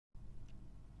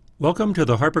Welcome to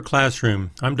the Harper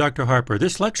Classroom. I'm Dr. Harper.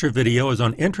 This lecture video is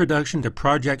on Introduction to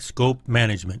Project Scope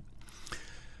Management.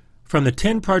 From the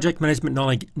 10 Project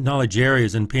Management Knowledge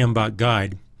Areas in PMBOK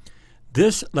Guide,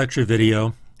 this lecture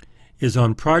video is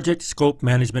on Project Scope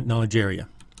Management Knowledge Area.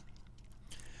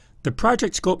 The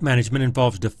Project Scope Management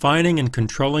involves defining and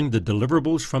controlling the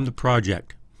deliverables from the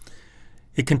project.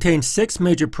 It contains 6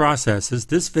 major processes.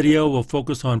 This video will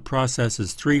focus on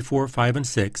processes 3, 4, 5, and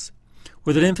 6.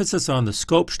 With an emphasis on the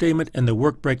scope statement and the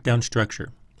work breakdown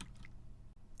structure.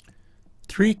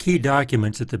 3 key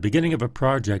documents at the beginning of a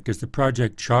project is the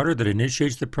project charter that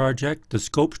initiates the project, the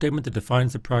scope statement that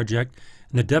defines the project,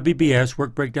 and the WBS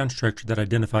work breakdown structure that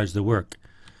identifies the work.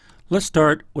 Let's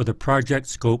start with a project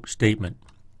scope statement.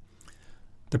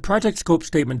 The project scope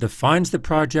statement defines the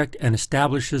project and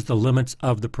establishes the limits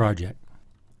of the project.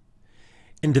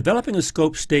 In developing a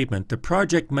scope statement, the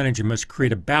project manager must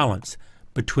create a balance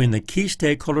between the key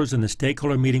stakeholders in the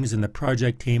stakeholder meetings and the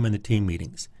project team and the team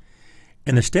meetings.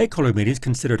 In the stakeholder meetings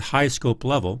considered high scope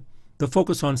level, the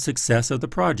focus on success of the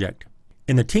project.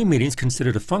 In the team meetings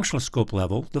considered a functional scope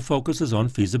level, the focus is on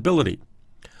feasibility.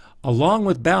 Along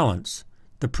with balance,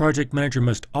 the project manager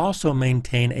must also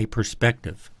maintain a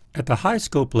perspective. At the high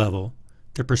scope level,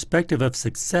 the perspective of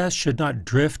success should not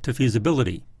drift to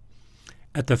feasibility.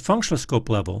 At the functional scope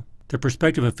level, the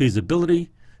perspective of feasibility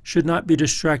should not be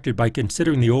distracted by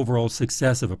considering the overall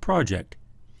success of a project.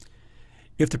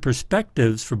 If the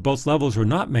perspectives for both levels are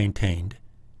not maintained,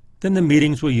 then the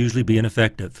meetings will usually be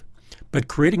ineffective. But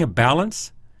creating a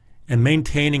balance and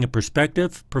maintaining a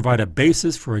perspective provide a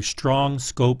basis for a strong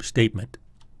scope statement.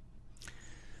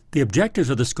 The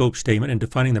objectives of the scope statement in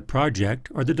defining the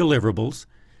project are the deliverables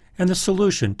and the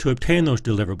solution to obtain those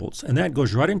deliverables, and that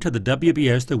goes right into the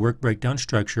WBS, the work breakdown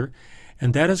structure,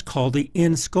 and that is called the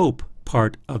in-scope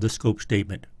part of the scope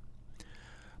statement.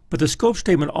 But the scope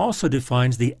statement also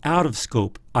defines the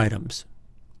out-of-scope items,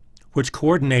 which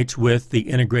coordinates with the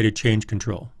integrated change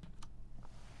control.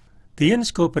 The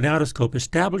in-scope and out-of-scope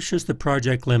establishes the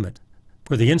project limit,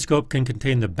 where the in-scope can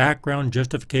contain the background,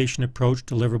 justification, approach,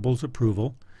 deliverables,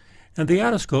 approval, and the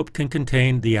out-of-scope can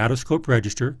contain the out-of-scope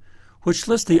register, which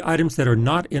lists the items that are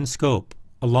not in scope,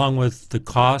 along with the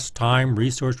cost, time,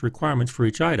 resource requirements for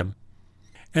each item,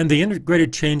 and the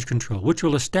integrated change control, which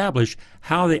will establish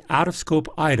how the out-of-scope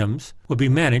items will be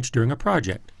managed during a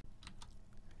project.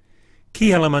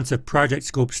 Key elements of project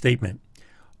scope statement.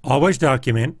 Always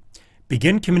document,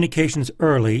 begin communications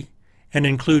early, and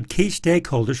include key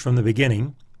stakeholders from the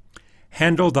beginning.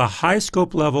 Handle the high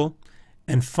scope level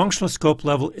and functional scope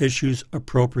level issues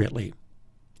appropriately,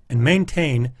 and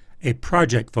maintain a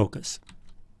project focus.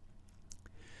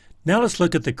 Now let's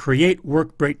look at the create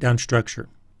work breakdown structure.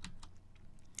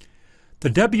 The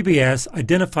WBS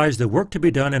identifies the work to be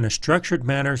done in a structured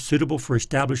manner suitable for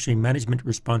establishing management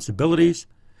responsibilities,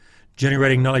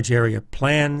 generating knowledge area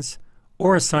plans,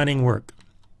 or assigning work.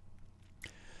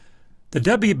 The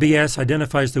WBS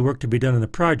identifies the work to be done in the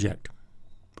project,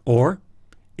 or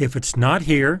if it's not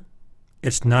here,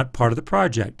 it's not part of the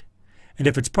project. And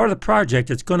if it's part of the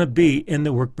project, it's going to be in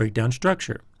the work breakdown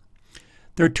structure.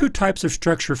 There are 2 types of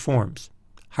structure forms,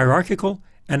 hierarchical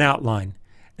and outline.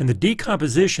 And the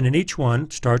decomposition in each one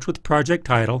starts with project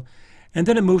title, and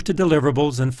then it moves to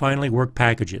deliverables and finally work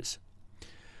packages.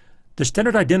 The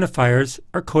standard identifiers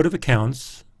are code of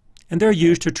accounts, and they're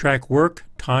used to track work,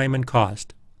 time, and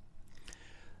cost.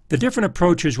 The different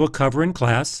approaches we'll cover in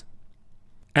class,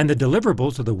 and the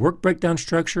deliverables are the work breakdown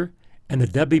structure and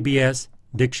the WBS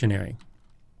dictionary.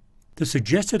 The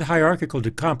suggested hierarchical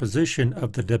decomposition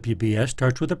of the WBS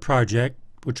starts with a project,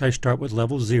 which I start with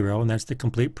level 0, and that's the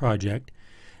complete project.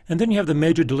 And then you have the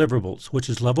major deliverables, which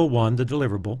is level 1, the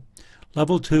deliverable.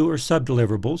 Level 2 are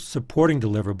sub-deliverables, supporting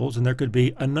deliverables, and there could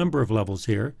be a number of levels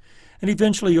here. And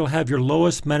eventually you'll have your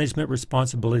lowest management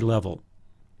responsibility level.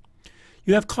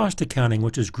 You have cost accounting,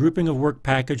 which is grouping of work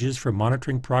packages for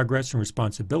monitoring progress and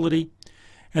responsibility.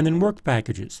 And then work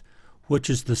packages, which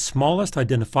is the smallest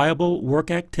identifiable work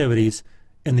activities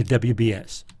in the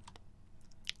WBS.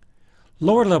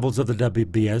 Lower levels of the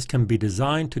WBS can be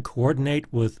designed to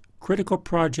coordinate with critical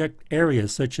project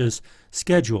areas such as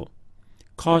schedule,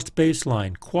 cost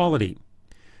baseline, quality,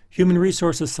 human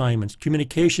resource assignments,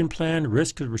 communication plan,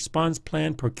 risk response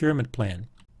plan, procurement plan.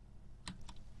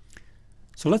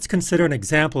 So let's consider an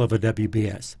example of a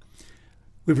WBS.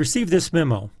 We've received this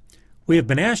memo. We have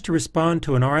been asked to respond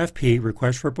to an RFP,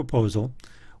 request for proposal.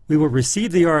 We will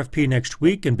receive the RFP next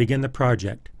week and begin the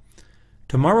project.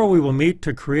 Tomorrow we will meet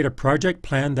to create a project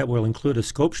plan that will include a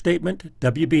scope statement,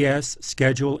 WBS,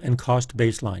 schedule, and cost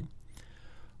baseline.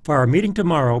 For our meeting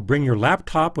tomorrow, bring your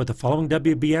laptop with the following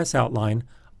WBS outline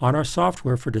on our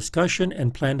software for discussion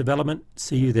and plan development.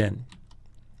 See you then.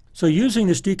 So using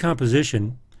this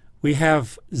decomposition, we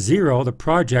have 0, the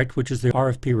project, which is the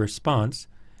RFP response,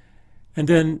 and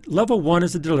then level 1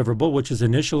 is the deliverable, which is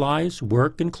initialize,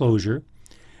 work, and closure.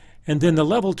 And then the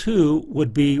level 2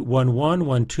 would be 1.1,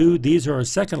 1.2. These are our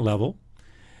second level.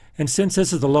 And since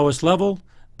this is the lowest level,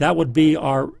 that would be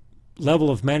our level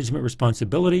of management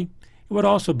responsibility. It would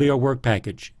also be our work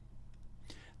package.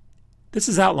 This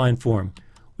is outline form.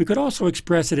 We could also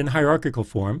express it in hierarchical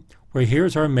form, where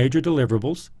here's our major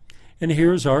deliverables, and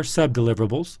here's our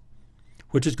sub-deliverables,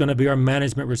 which is going to be our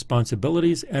management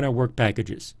responsibilities and our work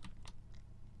packages.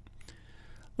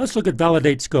 Let's look at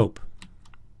validate scope.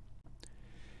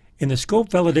 In the scope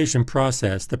validation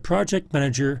process, the project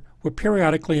manager will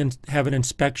periodically have an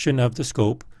inspection of the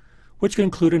scope, which can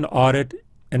include an audit,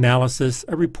 analysis,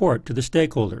 a report to the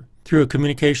stakeholder through a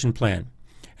communication plan.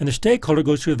 And the stakeholder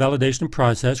goes through a validation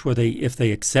process where if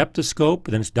they accept the scope,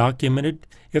 then it's documented.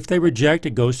 If they reject,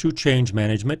 it goes through change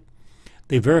management.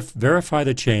 They verify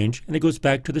the change, and it goes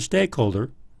back to the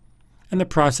stakeholder, and the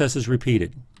process is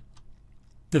repeated.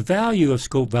 The value of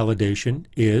scope validation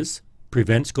is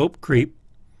prevent scope creep,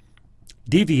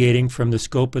 deviating from the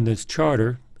scope in this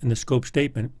charter in the scope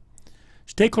statement,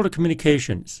 stakeholder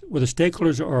communications, where the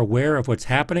stakeholders are aware of what's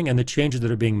happening and the changes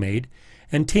that are being made,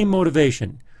 and team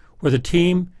motivation, where the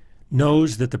team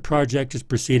knows that the project is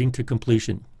proceeding to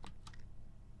completion.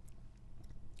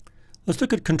 Let's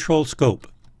look at control scope.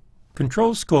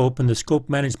 Control scope in the scope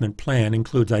management plan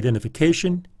includes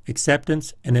identification,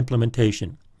 acceptance, and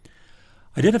implementation.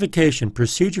 Identification,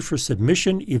 procedure for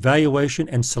submission, evaluation,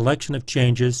 and selection of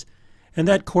changes, and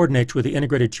that coordinates with the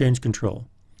integrated change control.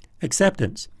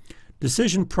 Acceptance,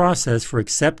 decision process for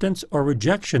acceptance or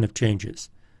rejection of changes.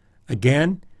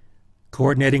 Again,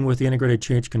 coordinating with the integrated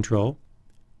change control.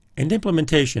 And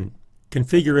implementation,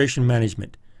 configuration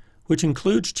management, which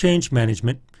includes change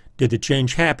management, did the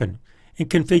change happen, and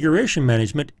configuration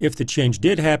management, if the change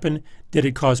did happen, did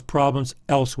it cause problems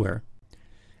elsewhere.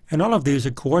 And all of these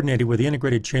are coordinated with the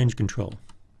integrated change control.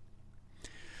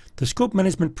 The scope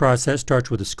management process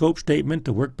starts with a scope statement,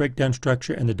 the work breakdown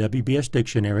structure, and the WBS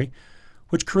dictionary,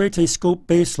 which creates a scope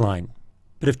baseline.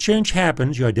 But if change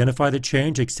happens, you identify the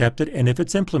change, accept it, and if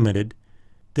it's implemented,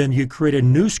 then you create a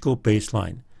new scope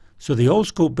baseline. So the old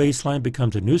scope baseline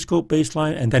becomes a new scope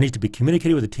baseline, and that needs to be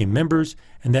communicated with the team members,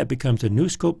 and that becomes a new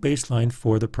scope baseline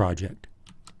for the project.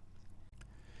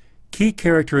 Key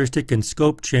characteristic in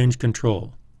scope change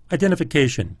control.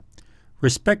 Identification.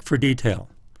 Respect for detail.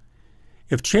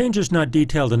 If change is not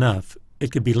detailed enough,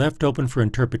 it could be left open for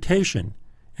interpretation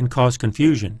and cause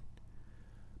confusion.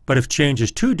 But if change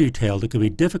is too detailed, it could be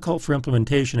difficult for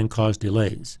implementation and cause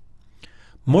delays.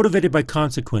 Motivated by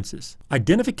consequences.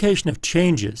 Identification of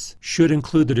changes should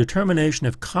include the determination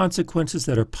of consequences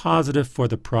that are positive for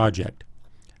the project.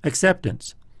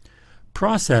 Acceptance.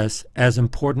 Process as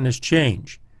important as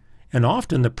change, and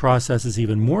often the process is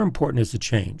even more important as the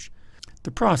change.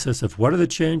 The process of what are the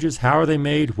changes, how are they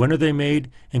made, when are they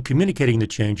made, and communicating the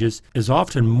changes is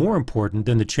often more important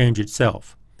than the change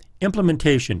itself.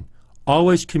 Implementation.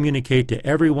 Always communicate to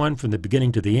everyone from the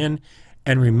beginning to the end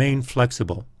and remain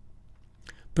flexible.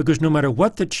 Because no matter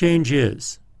what the change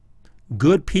is,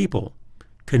 good people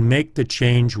can make the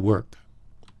change work.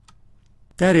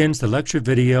 That ends the lecture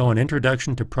video on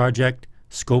Introduction to Project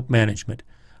Scope Management.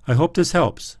 I hope this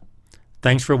helps.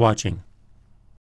 Thanks for watching.